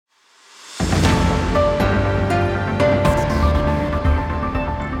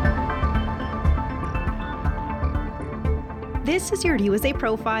This is your USA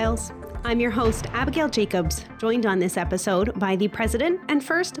Profiles. I'm your host, Abigail Jacobs, joined on this episode by the President and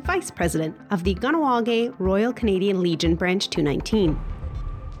First Vice President of the Kahnawake Royal Canadian Legion Branch 219.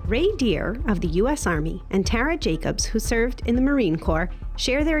 Ray Deer of the U.S. Army and Tara Jacobs, who served in the Marine Corps,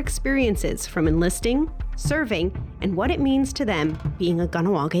 share their experiences from enlisting, serving, and what it means to them being a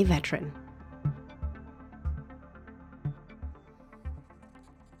Kahnawake veteran.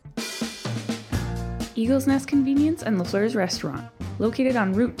 Eagle's Nest Convenience and LaFleur's Restaurant, located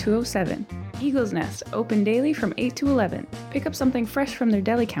on Route 207. Eagle's Nest, open daily from 8 to 11. Pick up something fresh from their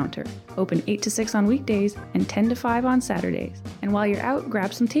deli counter. Open 8 to 6 on weekdays and 10 to 5 on Saturdays. And while you're out,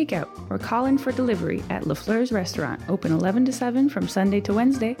 grab some takeout or call in for delivery at LaFleur's Restaurant, open 11 to 7 from Sunday to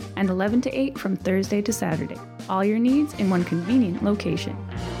Wednesday and 11 to 8 from Thursday to Saturday. All your needs in one convenient location.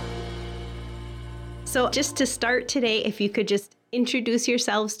 So just to start today, if you could just introduce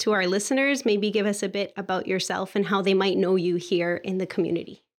yourselves to our listeners, maybe give us a bit about yourself and how they might know you here in the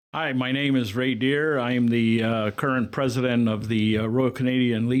community. Hi, my name is Ray Deer. I am the current president of the Royal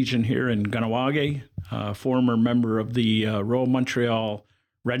Canadian Legion here in Kahnawake, former member of the Royal Montreal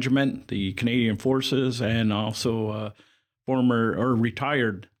Regiment, the Canadian Forces, and also former or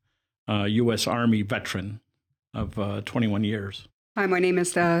retired U.S. Army veteran of 21 years. Hi, my name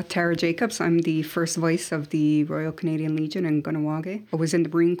is Tara Jacobs. I'm the first vice of the Royal Canadian Legion in Kahnawake. I was in the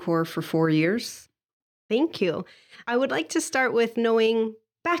Marine Corps for 4 years. Thank you. I would like to start with knowing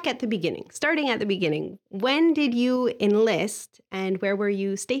starting at the beginning. When did you enlist and where were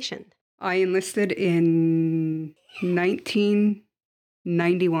you stationed? I enlisted in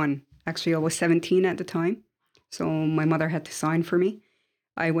 1991. Actually, I was 17 at the time, so my mother had to sign for me.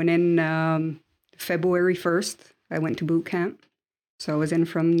 I went in February 1st. I went to boot camp. So I was in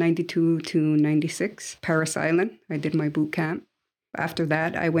from 92 to 96, Parris Island. I did my boot camp. After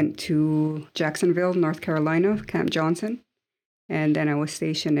that, I went to Jacksonville, North Carolina, Camp Johnson. And then I was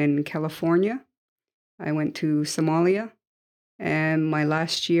stationed in California. I went to Somalia. And my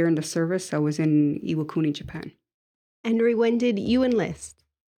last year in the service, I was in Iwakuni, Japan. Henry, when did you enlist?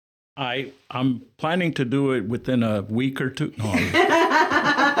 I'm planning to do it within a week or two. No,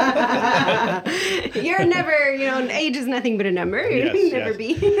 You're never, age is nothing but a number. Yes, never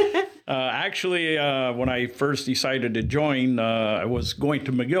yes. be. Actually, when I first decided to join, I was going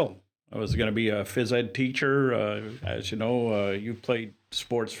to McGill. I was going to be a phys ed teacher. As you know, you played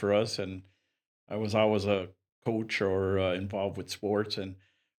sports for us, and I was always a coach or involved with sports. And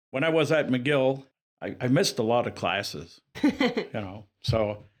when I was at McGill, I missed a lot of classes,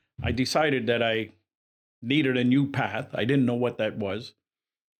 So I decided that I needed a new path. I didn't know what that was.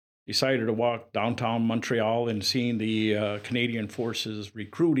 Decided to walk downtown Montreal and seeing the Canadian Forces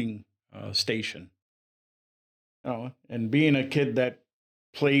recruiting station. And being a kid that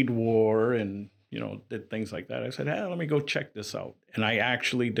played war and, did things like that, I said, let me go check this out. And I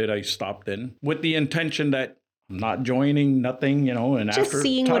actually did. I stopped in with the intention that I'm not joining, nothing, and just after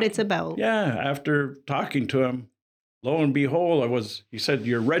seeing what it's about. Yeah. After talking to him, lo and behold, he said,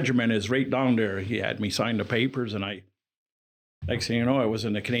 your regiment is right down there. He had me sign the papers, and next thing you know, I was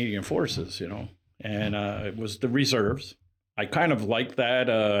in the Canadian Forces, and it was the reserves. I kind of like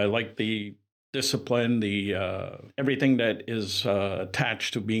that. I like the discipline, the everything that is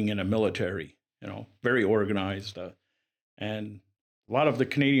attached to being in a military, very organized. And a lot of the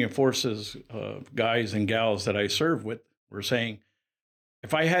Canadian Forces guys and gals that I served with were saying,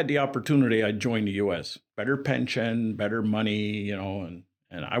 if I had the opportunity, I'd join the U.S. Better pension, better money, and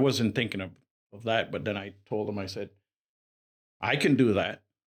I wasn't thinking of that. But then I told them, I said, I can do that.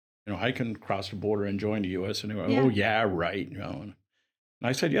 I can cross the border and join the U.S. And they were, oh, yeah, right. And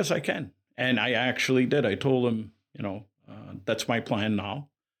I said, yes, I can. And I actually did. I told them, that's my plan now.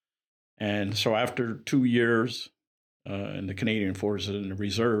 And so after 2 years in the Canadian Forces and the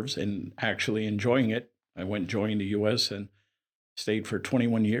reserves and actually enjoying it, I went joined the U.S. and stayed for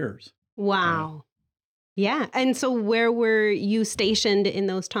 21 years. Wow. Yeah. And so where were you stationed in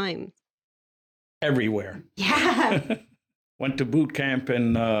those times? Everywhere. Yeah. Went to boot camp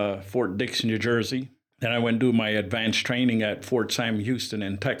in Fort Dix, New Jersey. Then I went to do my advanced training at Fort Sam Houston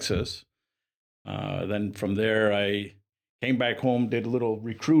in Texas. Then from there, I came back home, did a little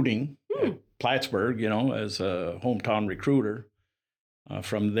recruiting at Plattsburgh, as a hometown recruiter.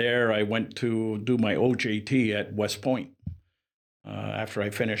 From there, I went to do my OJT at West Point. After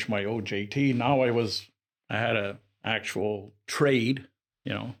I finished my OJT, now I had an actual trade,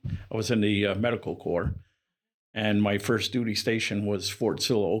 I was in the medical corps. And my first duty station was Fort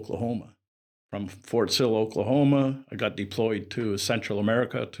Sill, Oklahoma. From Fort Sill, Oklahoma, I got deployed to Central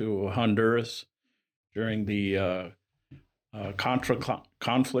America, to Honduras during the Contra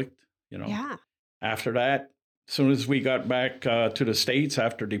conflict, Yeah. After that, As soon as we got back to the States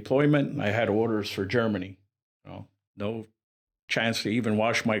after deployment, I had orders for Germany. No chance to even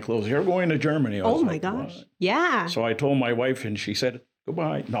wash my clothes. You're going to Germany. Oh my gosh. What? Yeah. So I told my wife and she said,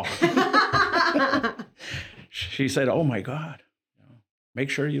 goodbye. No. She said, oh my God, make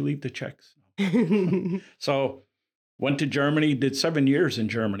sure you leave the checks. So went to Germany, did 7 years in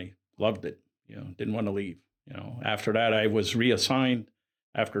Germany. Loved it. Didn't want to leave. After that, I was reassigned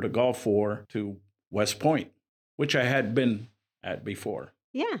after the Gulf War to West Point, which I had been at before.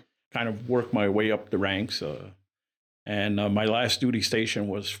 Yeah. Kind of worked my way up the ranks. And my last duty station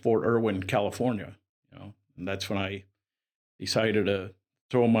was Fort Irwin, California. And that's when I decided to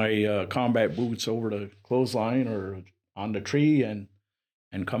throw my combat boots over the clothesline or on the tree and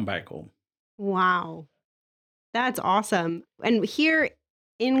come back home. Wow. That's awesome. And here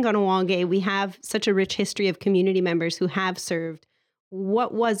in Kahnawake, we have such a rich history of community members who have served.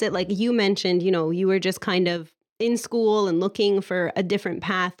 What was it like? You mentioned, you were just kind of in school and looking for a different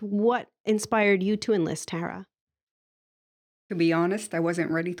path. What inspired you to enlist, Tara? To be honest, I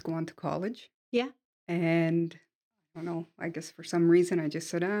wasn't ready to go on to college. Yeah. And I don't know, I guess for some reason I just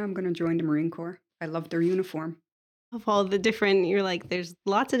said, I'm going to join the Marine Corps. I love their uniform. Of all the different, you're like, there's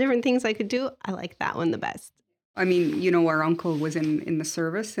lots of different things I could do. I like that one the best. I mean, our uncle was in the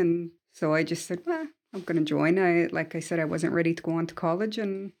service. And so I just said, I'm going to join. Like I said, I wasn't ready to go on to college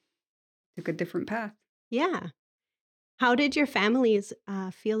and took a different path. Yeah. How did your families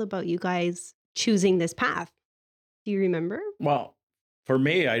feel about you guys choosing this path? Do you remember? Well, for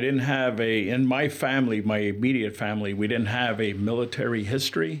me, I didn't have in my family, my immediate family, we didn't have a military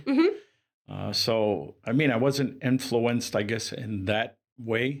history. Mm-hmm. So, I mean, I wasn't influenced, I guess, in that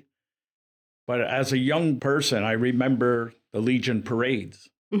way. But as a young person, I remember the Legion parades.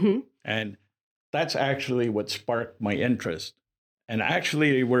 Mm-hmm. And that's actually what sparked my interest. And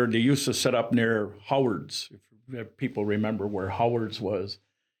actually, where they used to set up near Howard's, if people remember where Howard's was,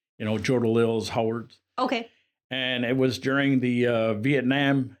 Joe DeLille's Howard's. Okay. And it was during the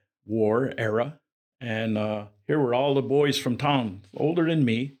Vietnam War era. And here were all the boys from town, older than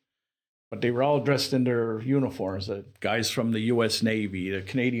me, but they were all dressed in their uniforms. The guys from the U.S. Navy, the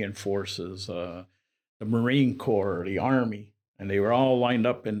Canadian Forces, the Marine Corps, the Army. And they were all lined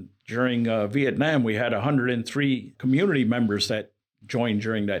up. And during Vietnam, we had 103 community members that joined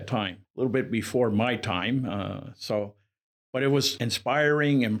during that time, a little bit before my time. But it was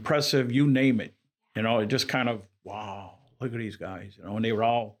inspiring, impressive, you name it. It just kind of, wow, look at these guys, and they were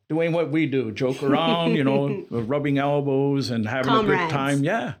all doing what we do, joke around, rubbing elbows and having Comrades. a good time.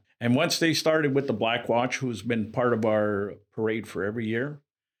 Yeah. And once they started with the Black Watch, who's been part of our parade for every year,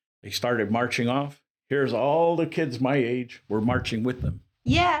 they started marching off. Here's all the kids my age, we're marching with them.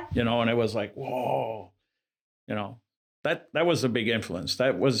 Yeah. And it was like, whoa, that was a big influence.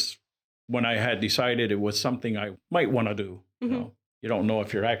 That was when I had decided it was something I might want to do. Mm-hmm. You don't know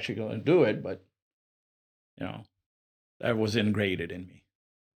if you're actually going to do it, but that was ingrained in me.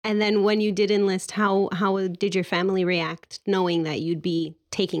 And then when you did enlist, how did your family react knowing that you'd be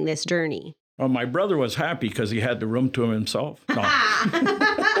taking this journey? Well, my brother was happy because he had the room to himself. No.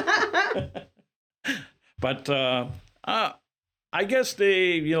 But I guess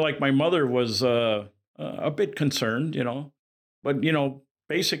they, like my mother was a bit concerned, But,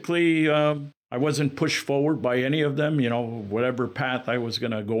 basically, I wasn't pushed forward by any of them, whatever path I was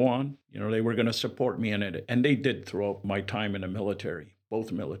going to go on. They were going to support me in it. And they did throughout my time in the military, both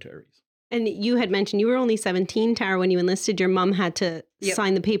militaries. And you had mentioned you were only 17, Tara, when you enlisted. Your mom had to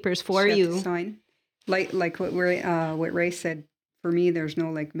sign the papers for she you. Had to sign. Like what Ray said, for me, there's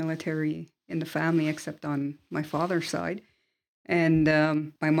no military in the family except on my father's side.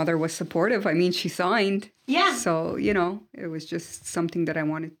 And my mother was supportive. I mean, she signed. Yeah. So, it was just something that I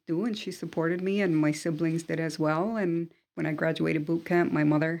wanted to do. And she supported me, and my siblings did as well. And when I graduated boot camp,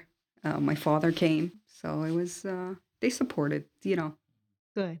 my father came. So it was, they supported,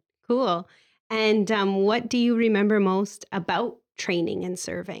 Good. Cool. And what do you remember most about training and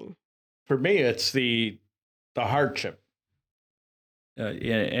serving? For me, it's the hardship.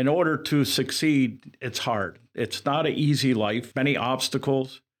 In order to succeed, it's hard. It's not an easy life, many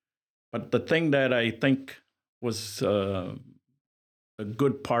obstacles. But the thing that I think was a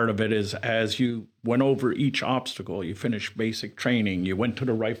good part of it is as you went over each obstacle, you finished basic training, you went to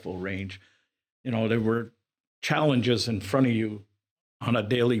the rifle range, there were challenges in front of you on a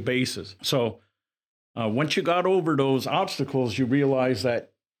daily basis. So once you got over those obstacles, you realize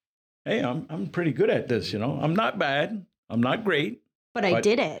that, hey, I'm pretty good at this, I'm not bad, I'm not great. But I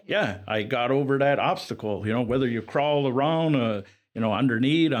did it. Yeah, I got over that obstacle, whether you crawl around,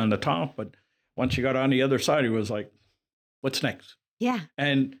 underneath, on the top. But once you got on the other side, it was like, what's next? Yeah.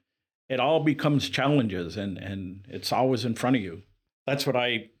 And it all becomes challenges, and it's always in front of you. That's what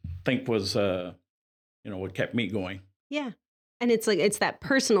I think was, what kept me going. Yeah. And it's like, it's that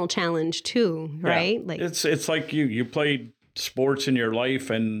personal challenge too, right? Yeah. Like It's like you played sports in your life,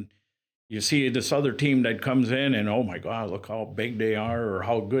 and you see this other team that comes in, and oh my God, look how big they are or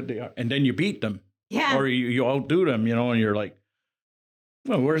how good they are. And then you beat them. Yeah. Or you outdo them, and you're like,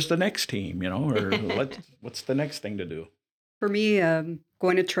 well, where's the next team, or what's the next thing to do? For me,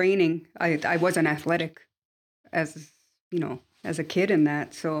 going to training, I wasn't athletic as, as a kid in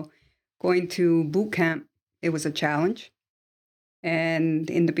that. So going to boot camp, it was a challenge. And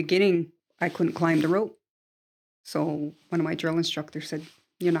in the beginning, I couldn't climb the rope. So one of my drill instructors said,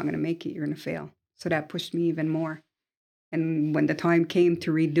 you're not going to make it, you're going to fail. So that pushed me even more. And when the time came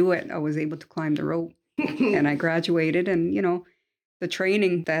to redo it, I was able to climb the rope and I graduated. And, the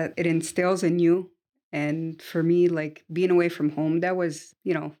training that it instills in you. And for me, like being away from home, that was,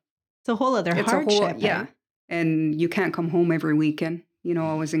 it's a whole other hardship. Yeah. And you can't come home every weekend.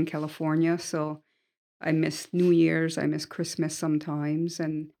 I was in California, so I miss New Year's, I miss Christmas sometimes.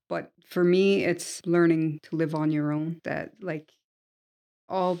 But for me, it's learning to live on your own. That like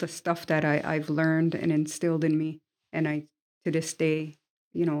all the stuff that I've learned and instilled in me, and I to this day,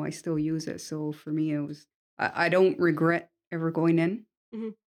 I still use it. So for me, it was I don't regret ever going in. Mm-hmm.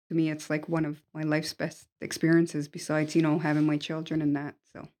 To me, it's like one of my life's best experiences. Besides, having my children and that.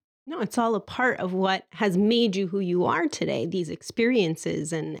 So. No, it's all a part of what has made you who you are today, these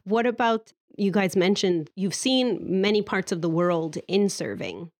experiences. And what about, you guys mentioned you've seen many parts of the world in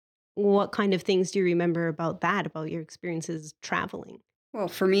serving. What kind of things do you remember about that, about your experiences traveling? Well,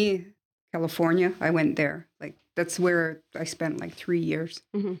 for me, California, I went there. Like, that's where I spent like 3 years.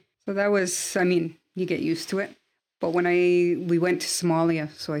 Mm-hmm. So that was, you get used to it. But when we went to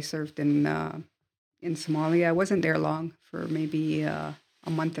Somalia, so I served in Somalia. I wasn't there long, for maybe a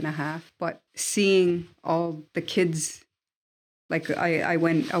month and a half. But seeing all the kids, like I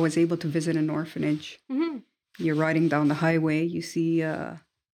was able to visit an orphanage. Mm-hmm. You're riding down the highway, you see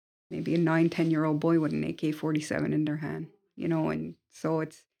maybe a 9-10-year-old boy with an AK-47 in their hand, and so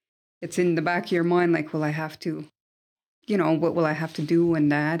it's in the back of your mind, like, will I have to, what will I have to do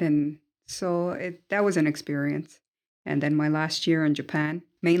and that? And so that was an experience. And then my last year in Japan,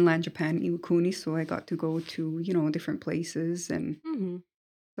 mainland Japan, Iwakuni, so I got to go to, different places. And Mm-hmm.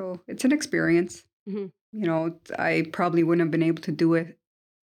 so it's an experience. Mm-hmm. I probably wouldn't have been able to do it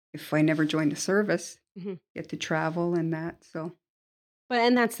if I never joined the service, Mm-hmm. get to travel and that. So.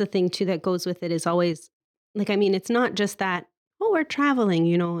 And that's the thing too that goes with it is always, like, it's not just that, oh, we're traveling,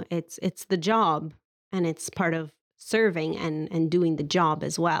 it's the job, and it's part of serving and doing the job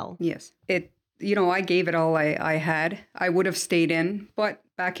as well. Yes. I gave it all I had. I would have stayed in, but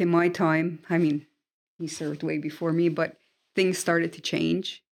back in my time, he served way before me, but things started to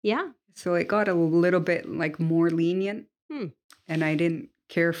change. Yeah. So it got a little bit like more lenient. And I didn't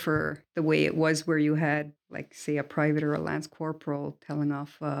care for the way it was where you had, like, say, a private or a lance corporal telling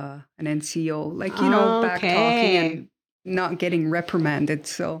off an NCO, like, back talking and not getting reprimanded.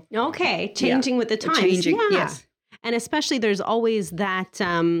 So. Okay. Changing with the times. Changing, yeah. yes. And especially there's always that,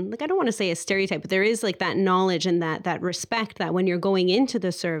 like, I don't want to say a stereotype, but there is like that knowledge and that respect that when you're going into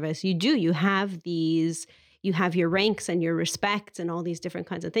the service, you have your ranks and your respects and all these different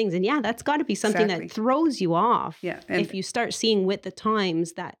kinds of things. And yeah, that's got to be something Exactly. that throws you off. Yeah. If you start seeing with the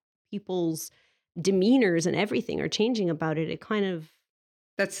times that people's demeanors and everything are changing about it, it kind of.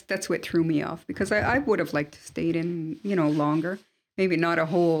 That's what threw me off, because I would have liked to stayed in, longer, maybe not a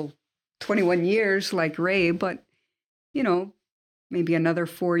whole 21 years like Ray, but maybe another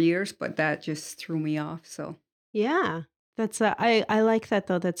 4 years, but that just threw me off. So. Yeah. That's I like that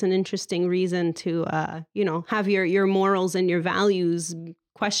though. That's an interesting reason to have your morals and your values,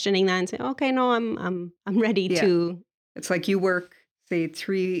 questioning that and say, okay, no, I'm ready to. It's like you work, say,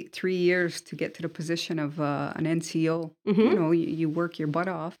 three years to get to the position of an NCO. Mm-hmm. You work your butt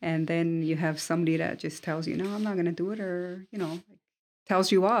off, and then you have somebody that just tells you, no, I'm not going to do it, or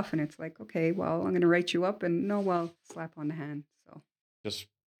tells you off, and it's like, okay, well, I'm going to write you up, and slap on the hand. So just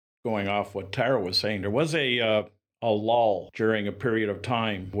going off what Tara was saying, there was a lull during a period of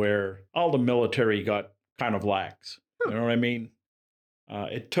time where all the military got kind of lax. You know what I mean?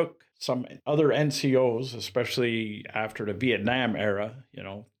 It took some other NCOs, especially after the Vietnam era,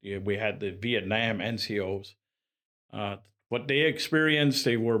 we had the Vietnam NCOs. What they experienced,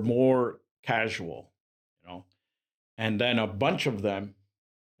 they were more casual, and then a bunch of them,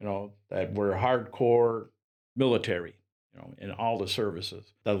 that were hardcore military, in all the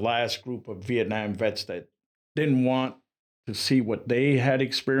services. The last group of Vietnam vets that didn't want to see what they had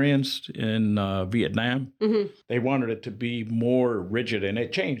experienced in Vietnam. Mm-hmm. They wanted it to be more rigid, and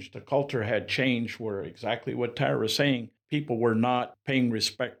it changed. The culture had changed where exactly what Tara was saying, people were not paying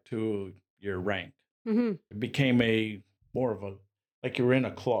respect to your rank. Mm-hmm. It became more of a, like you were in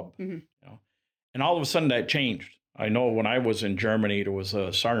a club, Mm-hmm. you know. And all of a sudden that changed. I know when I was in Germany, there was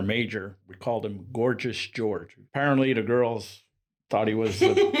a sergeant major. We called him Gorgeous George. Apparently the girls thought he was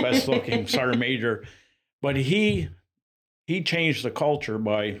the best looking sergeant major, but he changed the culture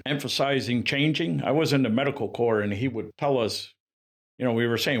by emphasizing changing. I was in the medical corps, and he would tell us, you know, we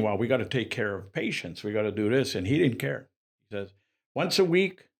were saying, well, we got to take care of patients. We got to do this. And he didn't care. He says, once a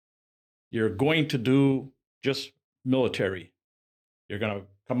week, you're going to do just military. You're going to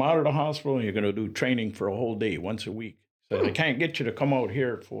come out of the hospital and you're going to do training for a whole day, once a week. So I can't get you to come out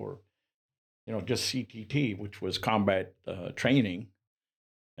here for, you know, just CTT, which was combat training,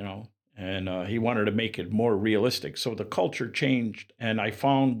 you know. And he wanted to make it more realistic. So the culture changed. And I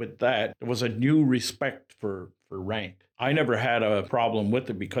found with that, there was a new respect for rank. I never had a problem with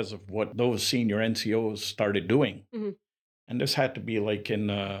it because of what those senior NCOs started doing. Mm-hmm. And this had to be like in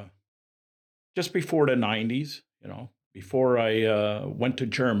just before the 90s, you know, before I went to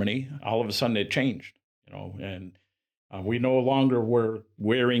Germany. All of a sudden it changed, you know, and we no longer were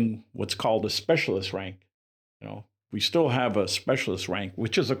wearing what's called a specialist rank, you know. We still have a specialist rank,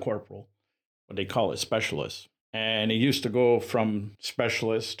 which is a corporal, but they call it specialist. And it used to go from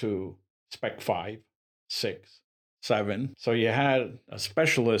specialist to spec 5, 6, 7. So you had a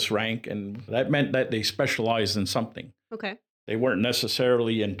specialist rank, and that meant that they specialized in something. Okay. They weren't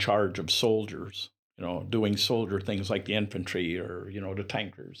necessarily in charge of soldiers, you know, doing soldier things like the infantry or, you know, the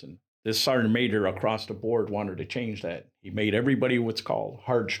tankers. And this sergeant major across the board wanted to change that. He made everybody what's called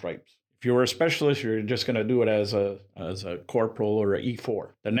hard stripes. If you were a specialist, you're just going to do it as a corporal or an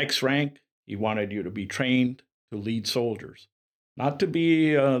E4. The next rank, he wanted you to be trained to lead soldiers, not to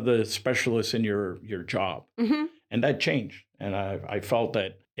be the specialist in your job. Mm-hmm. And that changed. And I felt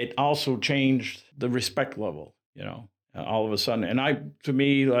that it also changed the respect level, you know, all of a sudden. And I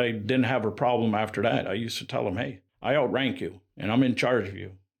didn't have a problem after that. I used to tell them, hey, I outrank you and I'm in charge of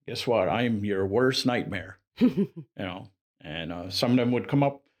you. Guess what? I'm your worst nightmare, you know. And some of them would come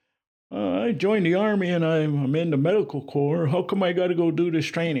up. I joined the Army and I'm in the medical corps. How come I got to go do this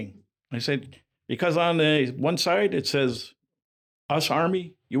training? I said, because on the one side it says us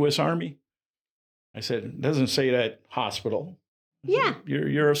Army, U.S. Army. I said, it doesn't say that hospital. Yeah.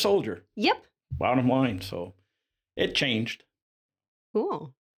 You're a soldier. Yep. Bottom line. So it changed.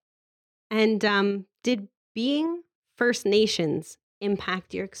 Cool. And did being First Nations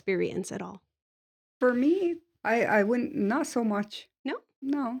impact your experience at all? For me, I wouldn't, not so much.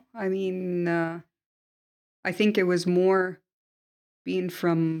 No, I mean, I think it was more being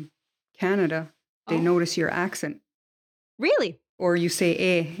from Canada. They notice your accent. Really? Or you say,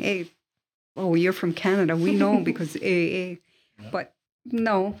 hey, oh, you're from Canada. We know because Yeah. But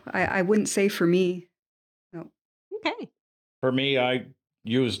no, I wouldn't say for me. No. Okay. For me, I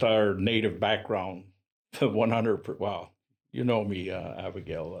used our native background, 100%. Well, you know me,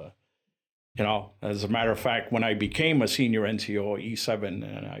 Abigail. You know, as a matter of fact, when I became a senior NCO E7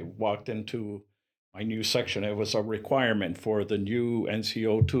 and I walked into my new section, it was a requirement for the new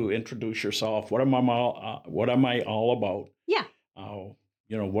NCO to introduce yourself. What am I all about? Yeah.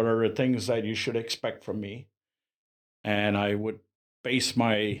 You know, what are the things that you should expect from me? And I would base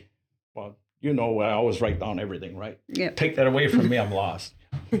I always write down everything, right? Yeah. Take that away from me, I'm lost.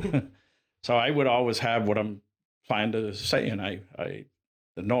 So I would always have what I'm planning to say, and I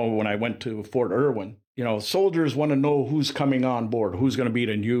know when I went to Fort Irwin, you know, soldiers want to know who's coming on board, who's going to be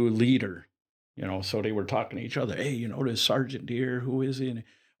the new leader, you know, so they were talking to each other. Hey, you know, this Sergeant Deere, who is he? And,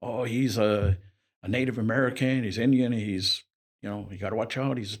 oh, he's a Native American, he's Indian, he's, you know, you got to watch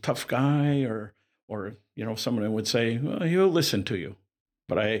out, he's a tough guy, or, you know, some of them would say, well, he'll listen to you.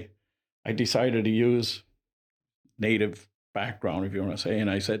 But I decided to use Native background, if you want to say, and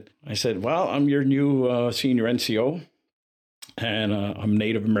I said, well, I'm your new senior NCO. And I'm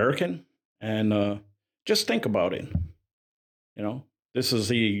Native American, and just think about it. You know, this is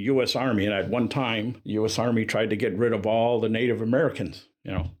the U.S. Army, and at one time, the U.S. Army tried to get rid of all the Native Americans.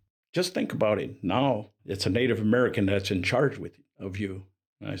 You know, just think about it. Now it's a Native American that's in charge of you.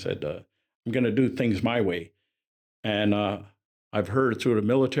 And I said, I'm going to do things my way. And I've heard through the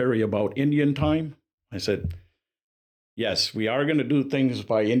military about Indian time. I said, yes, we are going to do things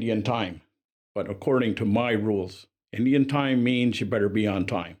by Indian time, but according to my rules. Indian time means you better be on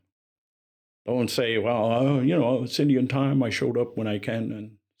time. Don't say, well, you know, it's Indian time. I showed up when I can.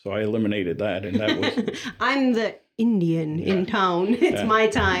 And so I eliminated that. And that was... I'm the Indian in town. It's my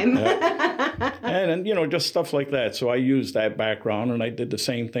time. and you know, just stuff like that. So I used that background, and I did the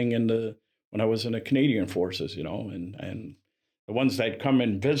same thing when I was in the Canadian Forces, you know, and the ones that come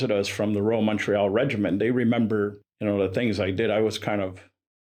and visit us from the Royal Montreal Regiment, they remember, you know, the things I did. I was kind of,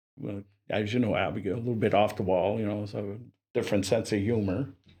 well, as you know, Abigail, a little bit off the wall, you know, so a different sense of humor,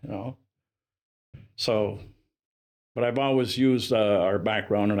 you know. So, but I've always used our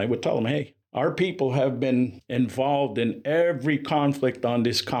background, and I would tell them, hey, our people have been involved in every conflict on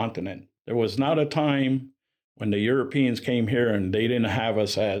this continent. There was not a time when the Europeans came here and they didn't have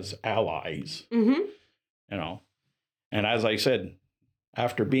us as allies, you know. And as I said,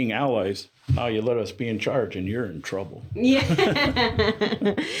 after being allies, now you let us be in charge and you're in trouble.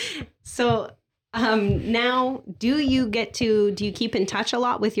 Yeah. So now, do you keep in touch a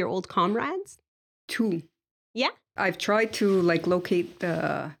lot with your old comrades? 2. Yeah. I've tried to like locate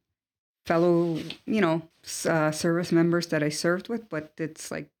the fellow, you know, service members that I served with, but it's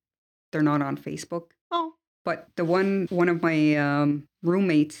like they're not on Facebook. Oh. But the one of my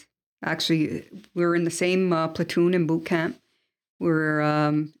roommates, actually, we were in the same platoon in boot camp. We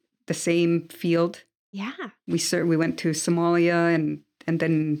were the same field. Yeah. We went to Somalia, and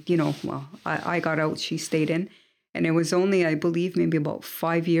then, you know, well, I got out, she stayed in. And it was only, I believe, maybe about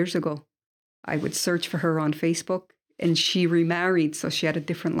 5 years ago, I would search for her on Facebook, and she remarried, so she had a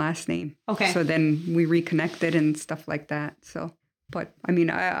different last name. Okay. So then we reconnected and stuff like that. So, but I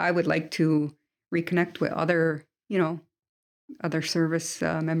mean, I would like to reconnect with other, you know, other service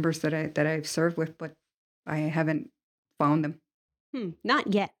members that I've served with, but I haven't found them.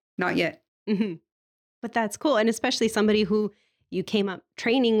 Not yet. Not yet. Mm-hmm. But that's cool. And especially somebody who you came up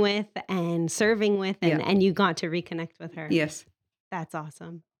training with and serving with, and you got to reconnect with her. Yes. That's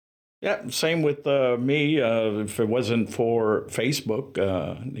awesome. Yeah, same with me. If it wasn't for Facebook,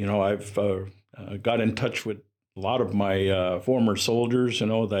 you know, I've got in touch with a lot of my former soldiers, you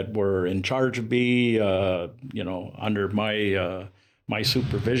know, that were in charge of me, you know, under my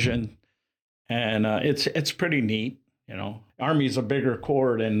supervision, and it's pretty neat. You know, Army's a bigger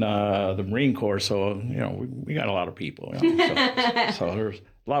corps than the Marine Corps, so you know we got a lot of people. You know, so there's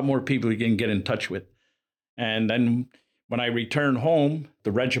a lot more people you can get in touch with, and then. When I returned home,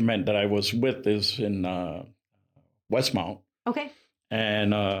 the regiment that I was with is in Westmount. Okay.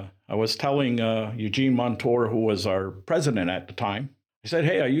 And I was telling Eugene Montour, who was our president at the time, I said,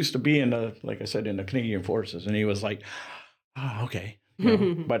 hey, I used to be in the Canadian Forces. And he was like, oh, okay. You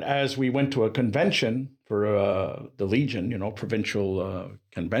know? But as we went to a convention for the Legion, you know, provincial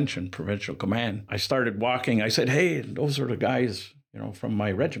convention, provincial command, I started walking. I said, hey, those are the guys, you know, from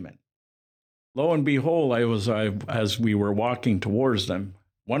my regiment. Lo and behold, as we were walking towards them,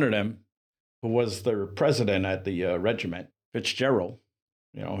 one of them, who was their president at the regiment, Fitzgerald,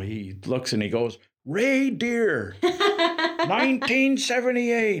 you know, he looks and he goes, Ray Deer,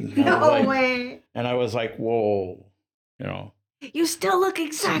 1978. No way. And I was like, whoa, you know. You still look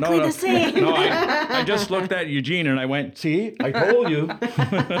exactly the same. No, I just looked at Eugene and I went, see, I told you.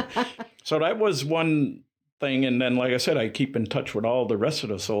 So that was one thing. And then, like I said, I keep in touch with all the rest of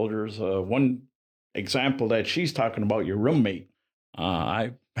the soldiers. One example that she's talking about, your roommate.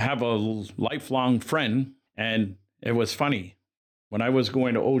 I have a lifelong friend, and it was funny. When I was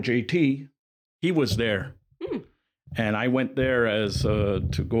going to OJT, he was there. And I went there as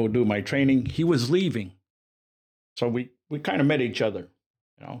to go do my training. He was leaving. So we kind of met each other,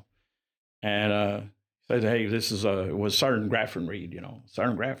 you know. And said, hey, it was Sergeant Graffin Reed, you know.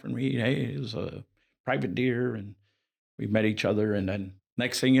 Sergeant Graffin Reed, hey, he was a Private Deer, and we met each other. And then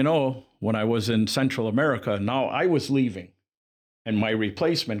next thing you know, when I was in Central America, now I was leaving. And my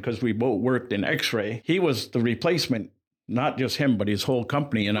replacement, because we both worked in X-ray, he was the replacement, not just him, but his whole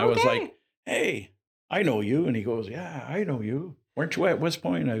company. And I was like, hey, I know you. And he goes, yeah, I know you. Weren't you at West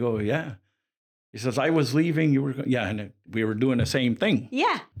Point? I go, yeah. He says, I was leaving. You were, yeah. And we were doing the same thing.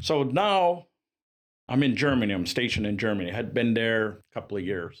 Yeah. So now I'm in Germany. I'm stationed in Germany. I had been there a couple of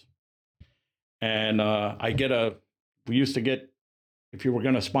years. And we used to get, if you were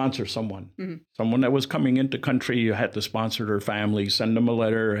going to sponsor someone, someone that was coming into country, you had to sponsor their family, send them a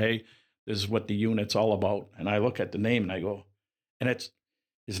letter. Hey, this is what the unit's all about. And I look at the name and I go, and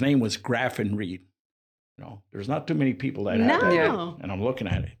his name was Graffin Reed. You know, there's not too many people that have that. Yeah. And I'm looking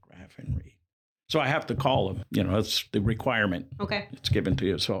at it, Graffin Reed. So I have to call him. You know, that's the requirement. Okay. It's given to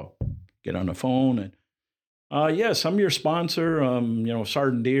you. So get on the phone and, yes, I'm your sponsor. You know,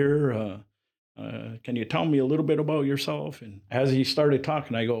 Sergeant Deer. Can you tell me a little bit about yourself? And as he started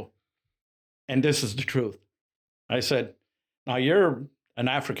talking, I go, and this is the truth. I said, now you're an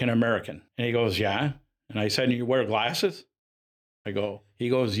African American. And he goes, yeah. And I said, and you wear glasses? He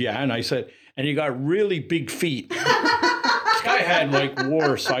goes, yeah. And I said, and you got really big feet. this guy had like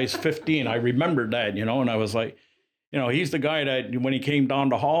wore size 15. I remembered that, and I was like, he's the guy that when he came down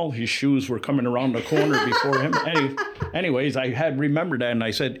the hall, his shoes were coming around the corner before him. Anyways, I had remembered that, and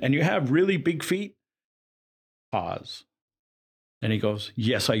I said, and you have really big feet? Pause. And he goes,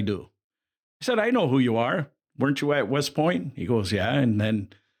 yes, I do. I said, I know who you are. Weren't you at West Point? He goes, yeah. And then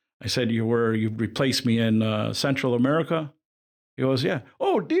I said, you replaced me in Central America? He goes, yeah.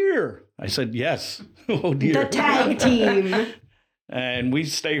 Oh, dear. I said, yes. Oh, dear. The tag team. And we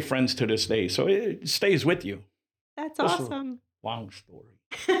stay friends to this day. So it stays with you. That's awesome. Long story.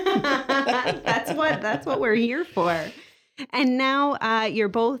 That's what we're here for. And now you're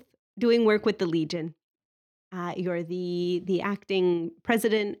both doing work with the Legion. You're the acting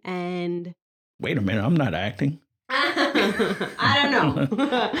president and... Wait a minute, I'm not acting. I don't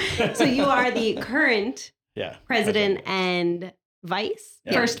know. So you are the current president and vice?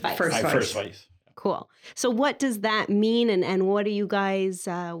 Yeah. First vice. First vice. Cool. So what does that mean, and what do you guys,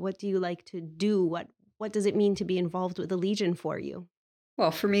 what do you like to do? What does it mean to be involved with the Legion for you?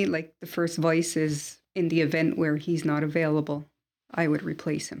 Well, for me, like the first vice is in the event where he's not available, I would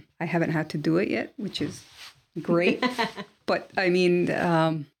replace him. I haven't had to do it yet, which is great. But I mean,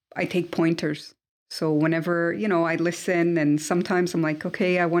 I take pointers. So whenever, I listen, and sometimes I'm like,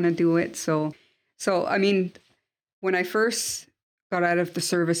 okay, I want to do it. So I mean, when I first got out of the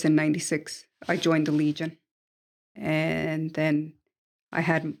service in 96, I joined the Legion. And then I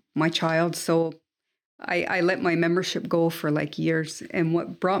had my child. So I let my membership go for like years. And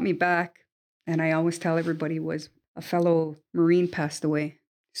what brought me back, and I always tell everybody, was a fellow Marine passed away,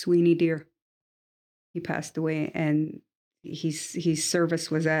 Sweeney Deer. He passed away, and his service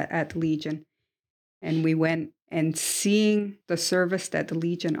was at the Legion. And we went, and seeing the service that the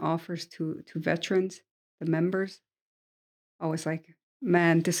Legion offers to veterans, the members, I was like,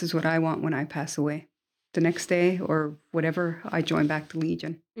 man, this is what I want when I pass away. The next day or whatever, I joined back the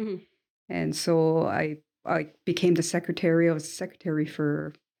Legion. Mm-hmm. And so I became the secretary. I was the secretary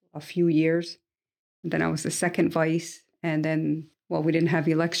for a few years. And then I was the second vice. And then, we didn't have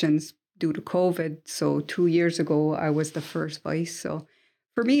elections due to COVID. So 2 years ago, I was the first vice. So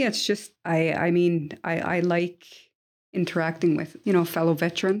for me, it's just, I like interacting with, fellow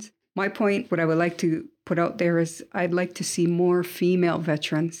veterans. My point, what I would like to put out there is I'd like to see more female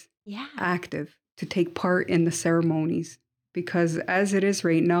veterans active to take part in the ceremonies. Because as it is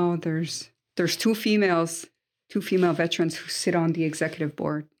right now, there's two female veterans who sit on the executive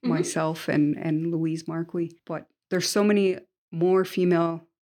board, myself and Louise Marquis. But there's so many more female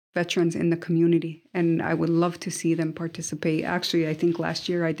veterans in the community, and I would love to see them participate. Actually, I think last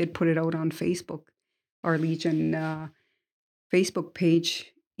year I did put it out on Facebook, our Legion Facebook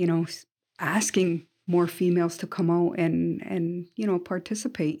page, asking more females to come out and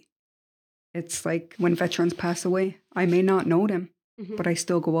participate. It's like when veterans pass away, I may not know them, but I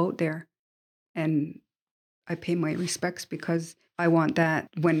still go out there and I pay my respects because I want that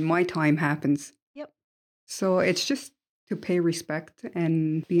when my time happens. Yep. So it's just to pay respect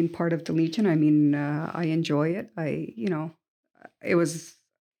and being part of the Legion. I mean, I enjoy it. It was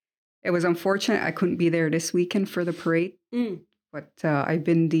unfortunate I couldn't be there this weekend for the parade, but I've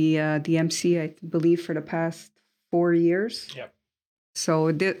been the MC, I believe, for the past 4 years. Yep.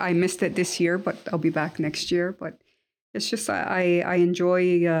 So I missed it this year, but I'll be back next year. But it's just I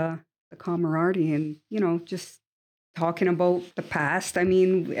enjoy the camaraderie and, just talking about the past. I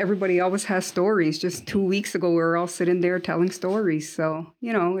mean, everybody always has stories. Just 2 weeks ago, we were all sitting there telling stories. So,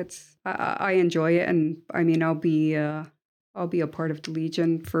 it's I enjoy it. And I mean, I'll be a part of the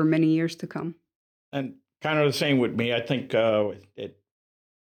Legion for many years to come. And kind of the same with me. I think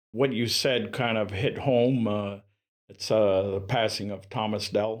what you said kind of hit home. It's the passing of Thomas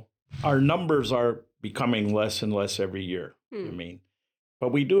Dell. Our numbers are becoming less and less every year.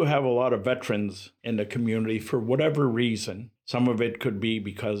 But we do have a lot of veterans in the community for whatever reason. Some of it could be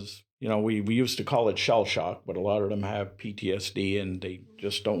because, we used to call it shell shock, but a lot of them have PTSD and they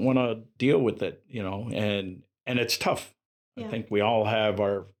just don't want to deal with it, and it's tough. Yeah. I think we all have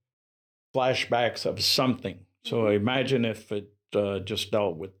our flashbacks of something. So imagine if it just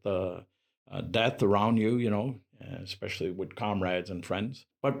dealt with death around you, especially with comrades and friends.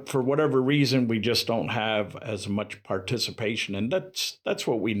 But for whatever reason, we just don't have as much participation, and that's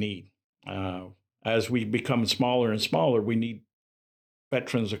what we need. As we become smaller and smaller, we need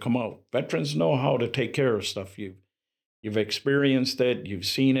veterans to come out. Veterans know how to take care of stuff. You've experienced it, you've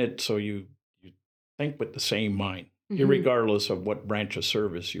seen it, so you think with the same mind, irregardless of what branch of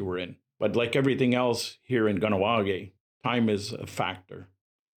service you were in. But like everything else here in Kahnawake, time is a factor.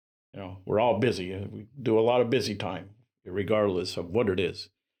 We're all busy. We do a lot of busy time, regardless of what it is.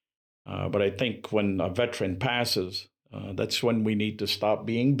 But I think when a veteran passes, That's when we need to stop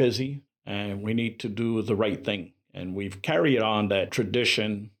being busy and we need to do the right thing. And we've carried on that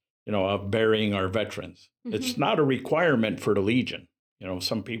tradition, of burying our veterans. Mm-hmm. It's not a requirement for the Legion.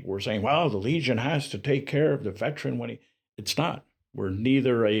 Some people were saying, well, the Legion has to take care of the veteran when it's not. We're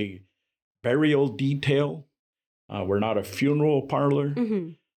neither a burial detail. We're not a funeral parlor. Mm-hmm.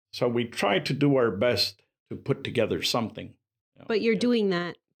 So we try to do our best to put together something. But you're doing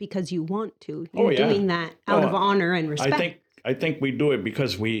that because you want to. You're doing that out of honor and respect. I think we do it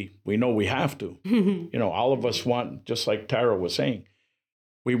because we know we have to. All of us want, just like Tara was saying,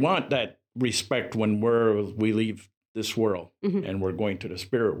 we want that respect when we leave this world and we're going to the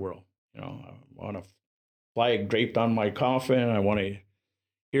spirit world. I want a flag draped on my coffin. I want to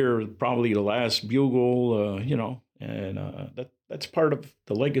hear probably the last bugle, and that's part of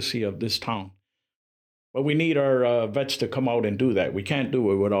the legacy of this town. But we need our vets to come out and do that. We can't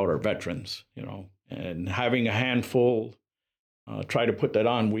do it without our veterans, and having a handful, try to put that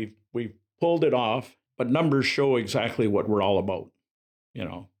on. We've pulled it off, but numbers show exactly what we're all about,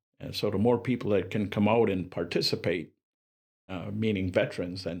 And so the more people that can come out and participate, meaning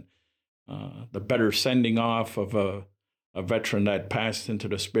veterans, then the better sending off of a veteran that passed into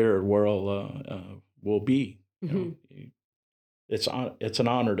the spirit world will be. It's an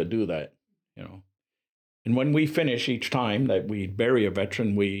honor to do that, And when we finish each time that we bury a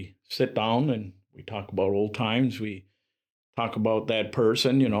veteran, we sit down and we talk about old times. We talk about that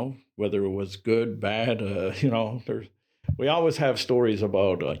person, whether it was good, bad, we always have stories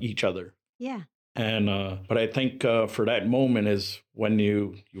about each other. Yeah. And but I think for that moment is when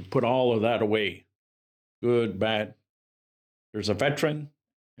you put all of that away, good, bad. There's a veteran,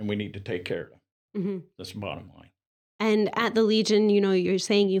 and we need to take care of them. Mm-hmm. That's the bottom line. And at the Legion, you're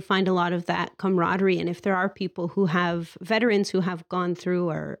saying you find a lot of that camaraderie. And if there are people who have veterans who have gone through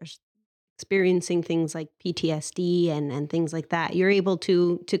or experiencing things like PTSD and things like that, you're able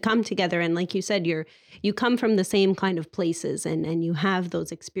to come together. And like you said, you come from the same kind of places and you have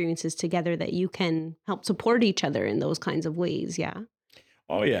those experiences together that you can help support each other in those kinds of ways. Yeah.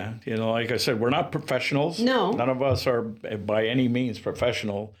 Oh, yeah. Like I said, we're not professionals. No. None of us are by any means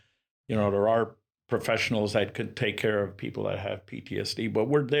professional. There are professionals that could take care of people that have PTSD, but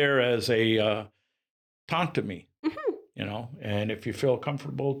we're there as a talk to me, and if you feel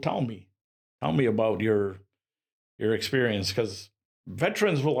comfortable, tell me about your experience, because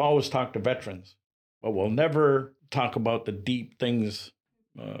veterans will always talk to veterans, but we'll never talk about the deep things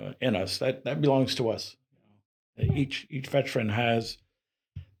in us that belongs to us. Each veteran has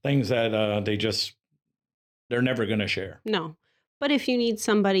things that they're never going to share. No, but if you need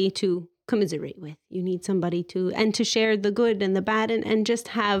somebody to commiserate with, you need somebody to share the good and the bad and just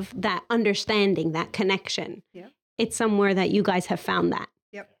have that understanding, that connection. Yeah. It's somewhere that you guys have found that.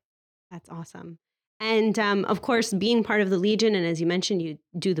 Yep. That's awesome. And of course, being part of the Legion, and as you mentioned, you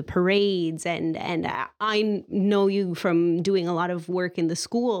do the parades, and I know you from doing a lot of work in the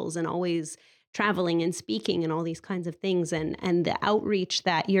schools and always traveling and speaking and all these kinds of things, and the outreach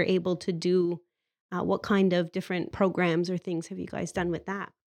that you're able to do. What kind of different programs or things have you guys done with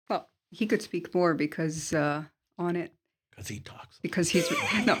that? Well, he could speak more because on it. Because he talks. Because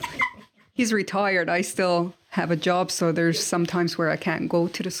he's retired. I still have a job, so there's sometimes where I can't go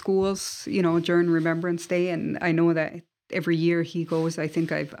to the schools, during Remembrance Day, and I know that every year he goes. I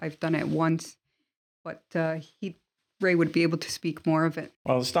think I've done it once, but Ray would be able to speak more of it.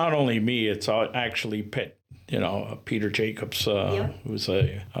 Well, it's not only me; it's actually Pitt. Peter Jacobs, who's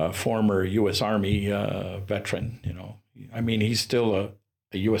a former U.S. Army veteran. I mean, he's still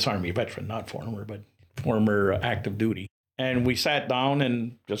a U.S. Army veteran, not former, but former active duty. And we sat down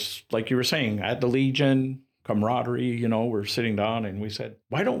and just like you were saying, at the Legion, camaraderie, we're sitting down and we said,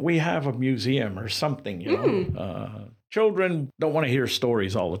 why don't we have a museum or something, Children don't want to hear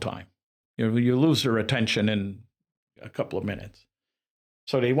stories all the time. You lose their attention in a couple of minutes.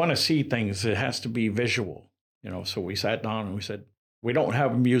 So they want to see things. It has to be visual, So we sat down and we said, we don't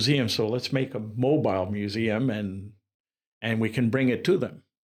have a museum, so let's make a mobile museum and we can bring it to them.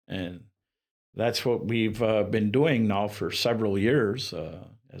 And that's what we've been doing now for several years.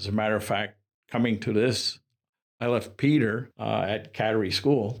 As a matter of fact, coming to this, I left Peter at Cattery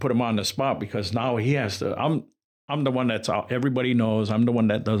School, put him on the spot because now he has to. I'm the one that's out. Everybody knows I'm the one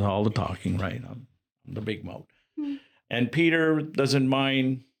that does all the talking, right? I'm the big mouth. Mm-hmm. And Peter doesn't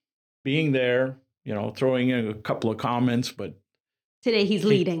mind being there, throwing in a couple of comments, but today he's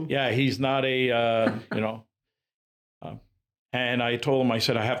leading. He's not a, and I told him, I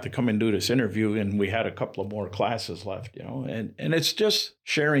said, I have to come and do this interview. And we had a couple of more classes left, and it's just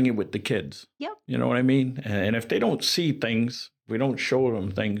sharing it with the kids. Yep. You know what I mean? And if they don't see things we don't show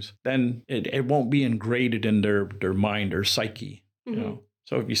them things, then it won't be ingrained in their mind or psyche, you know.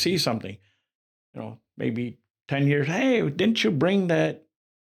 So if you see something, you know, maybe 10 years, hey, didn't you bring that,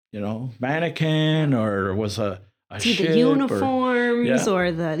 you know, mannequin, or was a See ship, the uniforms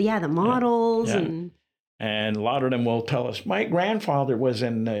or the models. Yeah. And a lot of them will tell us, my grandfather was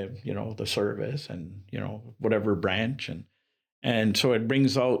in the, you know, the service and, you know, whatever branch. And so it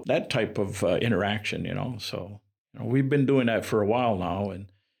brings out that type of interaction, you know. So, you know, we've been doing that for a while now.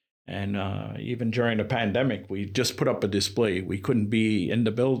 And even during the pandemic, we just put up a display. We couldn't be in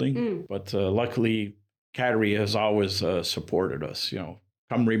the building, but luckily, Cattery has always supported us, you know.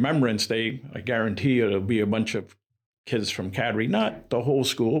 Come Remembrance Day, I guarantee you there'll be a bunch of kids from Cattery, not the whole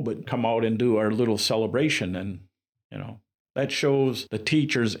school, but come out and do our little celebration. And, you know, that shows the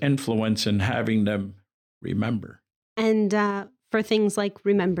teacher's influence in having them remember. And for things like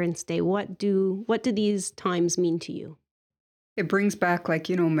Remembrance Day, what do these times mean to you? It brings back, like,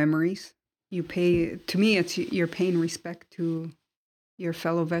 you know, memories. To me, it's you're paying respect to your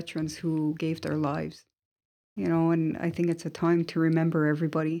fellow veterans who gave their lives, you know, and I think it's a time to remember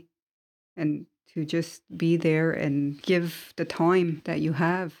everybody and to just be there and give the time that you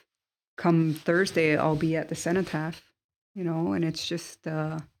have. Come Thursday, I'll be at the cenotaph, you know, and it's just,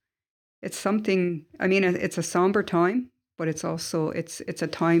 it's something, I mean, it's a somber time, but it's also, it's a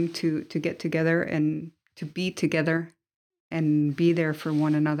time to get together and to be together and be there for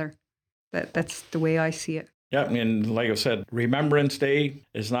one another. That's the way I see it. Yeah, and like I said, Remembrance Day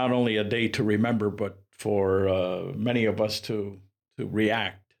is not only a day to remember, but for many of us to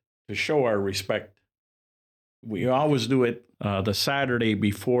react, to show our respect. We always do it the Saturday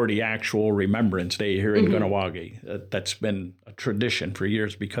before the actual Remembrance Day here in Kahnawake. That's been a tradition for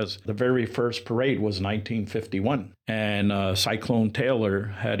years because the very first parade was 1951. And Cyclone Taylor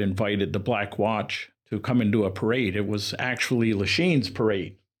had invited the Black Watch to come and do a parade. It was actually Lacheyne's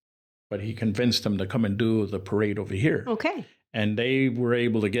parade, but he convinced them to come and do the parade over here. Okay. And they were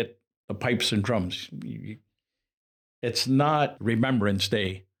able to get the pipes and drums. It's not Remembrance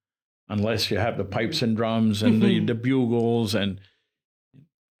Day unless you have the pipes and drums and the bugles, and,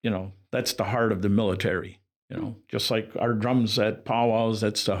 you know, that's the heart of the military, you know, just like our drums at powwows,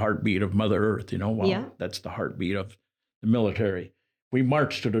 that's the heartbeat of Mother Earth, you know, well, that's the heartbeat of the military. We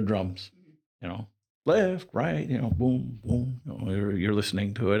march to the drums, you know, left, right, you know, boom, boom, you know, you're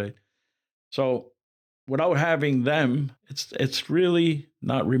listening to it. So without having them, it's really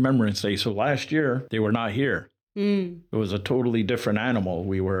not Remembrance Day. So last year, they were not here. It was a totally different animal.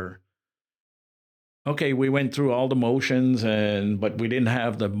 We went through all the motions, but we didn't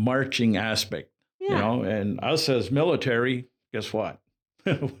have the marching aspect, you know, and us as military, guess what?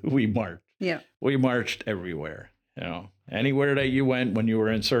 We marched. Yeah. We marched everywhere, you know. Anywhere that you went when you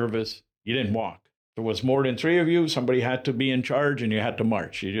were in service, you didn't walk. If there was more than 3 of you, somebody had to be in charge and you had to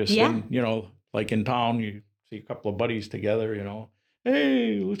march. You just didn't, you know, like in town, you see a couple of buddies together, you know,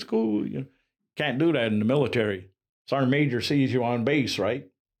 hey, let's go. You know, can't do that in the military. Sergeant Major sees you on base, right?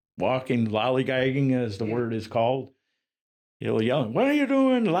 Walking, lollygagging, as the word is called. He'll yell, what are you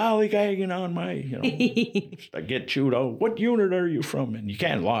doing lollygagging on my, you know, I get chewed out. What unit are you from? And you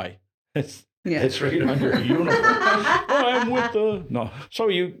can't lie. It's right on your uniform. I'm with the, no. So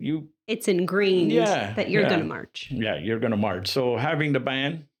you. It's ingrained that you're going to march. Yeah, you're going to march. So having the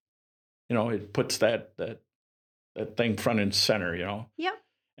band, you know, it puts that thing front and center, you know. Yep.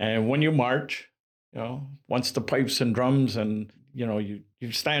 And when you march, you know, once the pipes and drums and, you know, you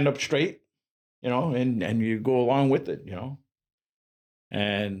stand up straight, you know, and you go along with it, you know.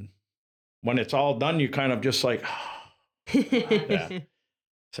 And when it's all done, you kind of just like,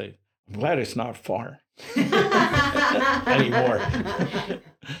 say, I'm glad it's not far anymore.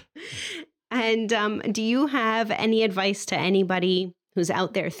 And do you have any advice to anybody who's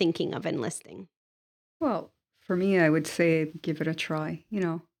out there thinking of enlisting? Well, for me, I would say give it a try, you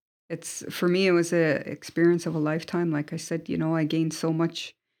know. For me, it was an experience of a lifetime. Like I said, you know, I gained so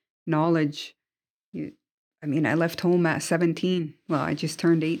much knowledge. I mean, I left home at 17. Well, I just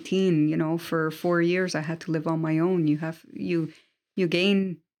turned 18, you know, for 4 years, I had to live on my own. You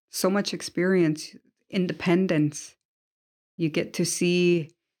gain so much experience, independence. You get to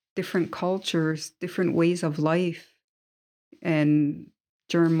see different cultures, different ways of life. And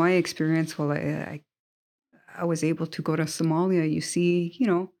during my experience, well, I was able to go to Somalia. You see, you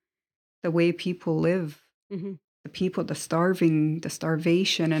know, the way people live, the people, the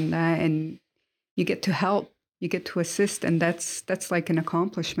starvation and that, and you get to help, you get to assist, and that's like an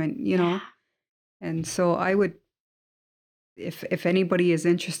accomplishment, you know. And so I would, if anybody is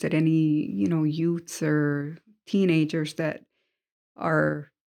interested, any, you know, youths or teenagers that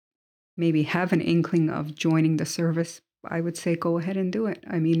are maybe have an inkling of joining the service, I would say go ahead and do it.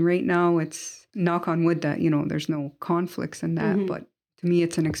 I mean, right now it's knock on wood that, there's no conflicts in that. But to me,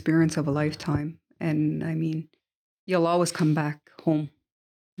 it's an experience of a lifetime. And I mean, you'll always come back home.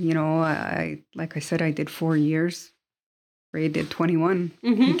 Like I said, I did 4 years. Ray did 21.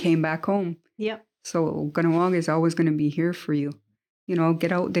 He came back home. Yep. So Kahnawake is always going to be here for you.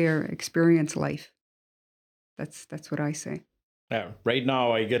 Get out there, experience life. That's what I say. Yeah. Right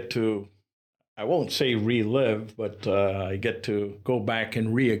now I get to, I won't say relive, but I get to go back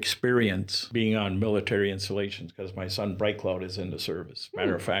and re-experience being on military installations because my son Bright Cloud is in the service.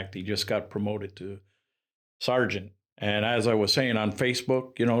 Matter of fact, he just got promoted to sergeant. And as I was saying on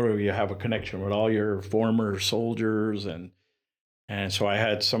Facebook, you have a connection with all your former soldiers. And so I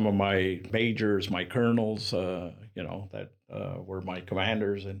had some of my majors, my colonels, that were my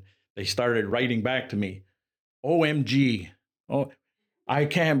commanders. And they started writing back to me, OMG, oh, I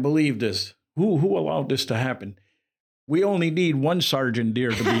can't believe this. Who allowed this to happen? We only need one Sergeant Deer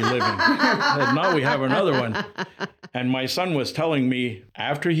to be living. And now we have another one. And my son was telling me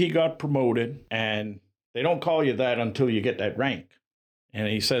after he got promoted, and they don't call you that until you get that rank. And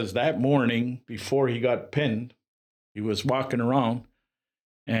he says that morning before he got pinned, he was walking around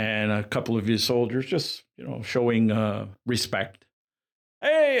and a couple of his soldiers just, showing respect.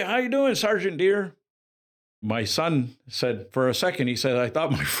 Hey, how you doing, Sergeant Deer? My son said, for a second, he said, I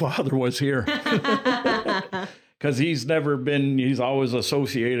thought my father was here. Because he's always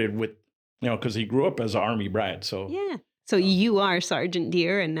associated with, because he grew up as an Army brat. So yeah. So you are Sergeant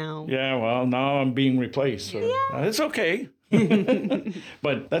Deer and now. Yeah, well, now I'm being replaced. So it's okay.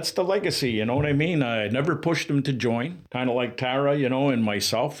 But that's the legacy, you know what I mean? I never pushed him to join. Kind of like Tara, and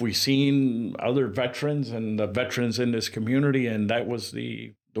myself. We've seen other veterans and the veterans in this community, and that was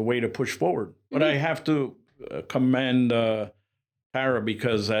the way to push forward. But I have to commend Tara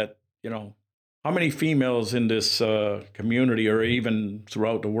because how many females in this community or even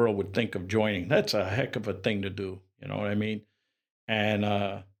throughout the world would think of joining? That's a heck of a thing to do. You know what I mean? And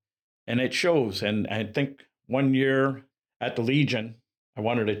it shows. And I think one year at the Legion, I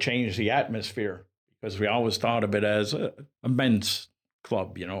wanted to change the atmosphere because we always thought of it as a men's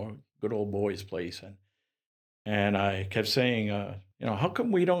club, good old boys place. And I kept saying, how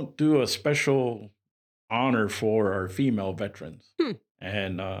come we don't do a special honor for our female veterans?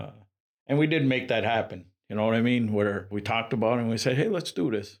 And we did make that happen. You know what I mean? Where we talked about it and we said, hey, let's do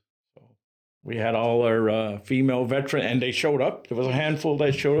this. We had all our female veterans, and they showed up. There was a handful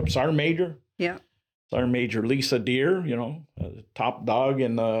that showed up. Sergeant Major. Yeah. Sergeant Major Lisa Deer, top dog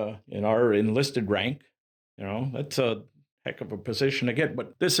in our enlisted rank. That's a heck of a position to get.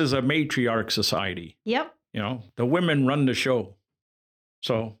 But this is a matriarch society. Yep. The women run the show.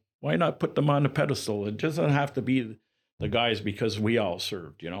 So why not put them on the pedestal? It doesn't have to be the guys because we all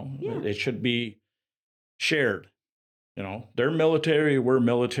served, Yeah. It should be shared. They're military, we're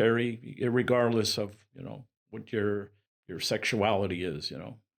military, regardless of, what your sexuality is,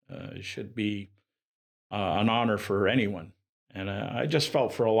 It should be an honor for anyone. And I just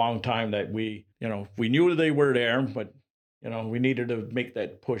felt for a long time that we knew they were there, but, we needed to make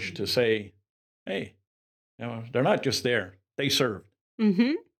that push to say, hey, they're not just there. They served.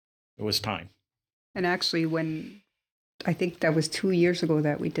 Mm-hmm. It was time. And actually, I think that was 2 years ago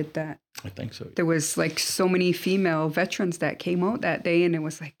that we did that. I think so. There was so many female veterans that came out that day, and it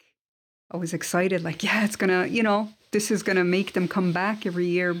was I was excited, it's gonna, this is gonna make them come back every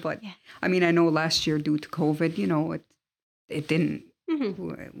year. But I mean, I know last year due to COVID, it didn't.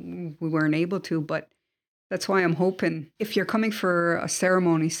 Mm-hmm. We weren't able to, but that's why I'm hoping if you're coming for a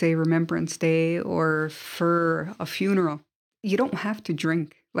ceremony, say Remembrance Day, or for a funeral, you don't have to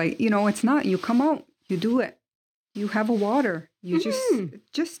drink. It's not. You come out, you do it. You have a water. You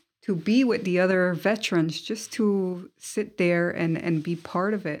just to be with the other veterans, just to sit there and be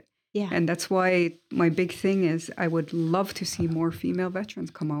part of it. Yeah. And that's why my big thing is I would love to see more female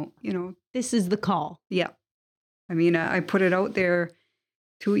veterans come out, This is the call. Yeah. I mean, I put it out there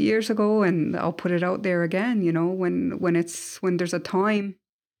 2 years ago, and I'll put it out there again, when there's a time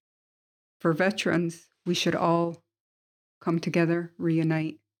for veterans, we should all come together,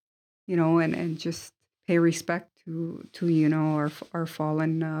 reunite, and just pay respect to our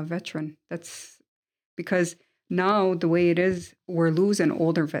fallen veteran. That's because now the way it is, we're losing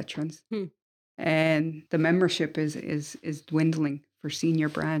older veterans, and the membership is dwindling for senior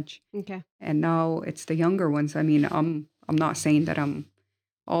branch. Okay, and now it's the younger ones. I mean, I'm not saying that I'm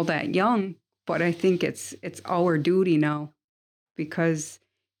all that young, but I think it's our duty now, because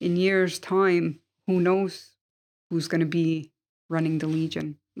in years' time, who knows who's going to be running the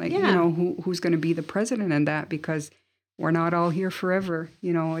Legion. Who's going to be the president and that, because we're not all here forever.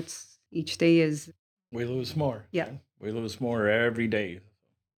 It's each day is We lose more. Yeah. We lose more every day.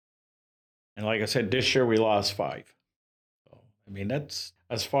 And like I said, this year we lost 5. So, I mean, that's,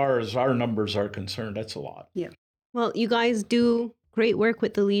 as far as our numbers are concerned, that's a lot. Yeah. Well, you guys do great work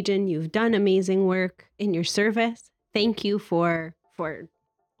with the Legion. You've done amazing work in your service. Thank you for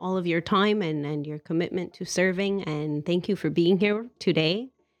all of your time and your commitment to serving. And thank you for being here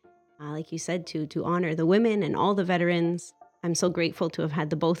today. Like you said, to honor the women and all the veterans. I'm so grateful to have had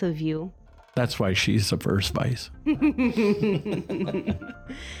the both of you. That's why she's the first vice.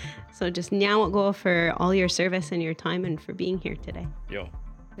 So just now go for all your service and your time and for being here today. Yo.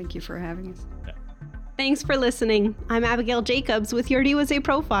 Thank you for having us. Yeah. Thanks for listening. I'm Abigail Jacobs with Yordi Wazay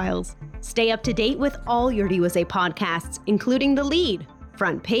Profiles. Stay up to date with all Yordi Wazay podcasts, including The Lead,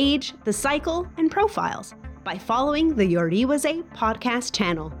 Front Page, The Cycle, and Profiles, by following the Yordi Wazay podcast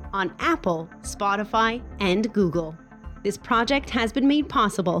channel on Apple, Spotify, and Google. This project has been made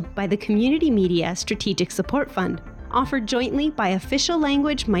possible by the Community Media Strategic Support Fund, offered jointly by Official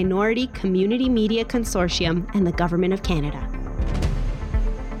Language Minority Community Media Consortium and the Government of Canada.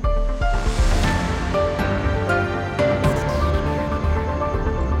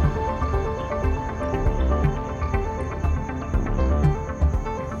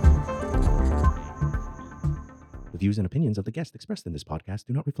 The views and opinions of the guests expressed in this podcast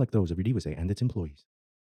do not reflect those of Yordi Wazay and its employees.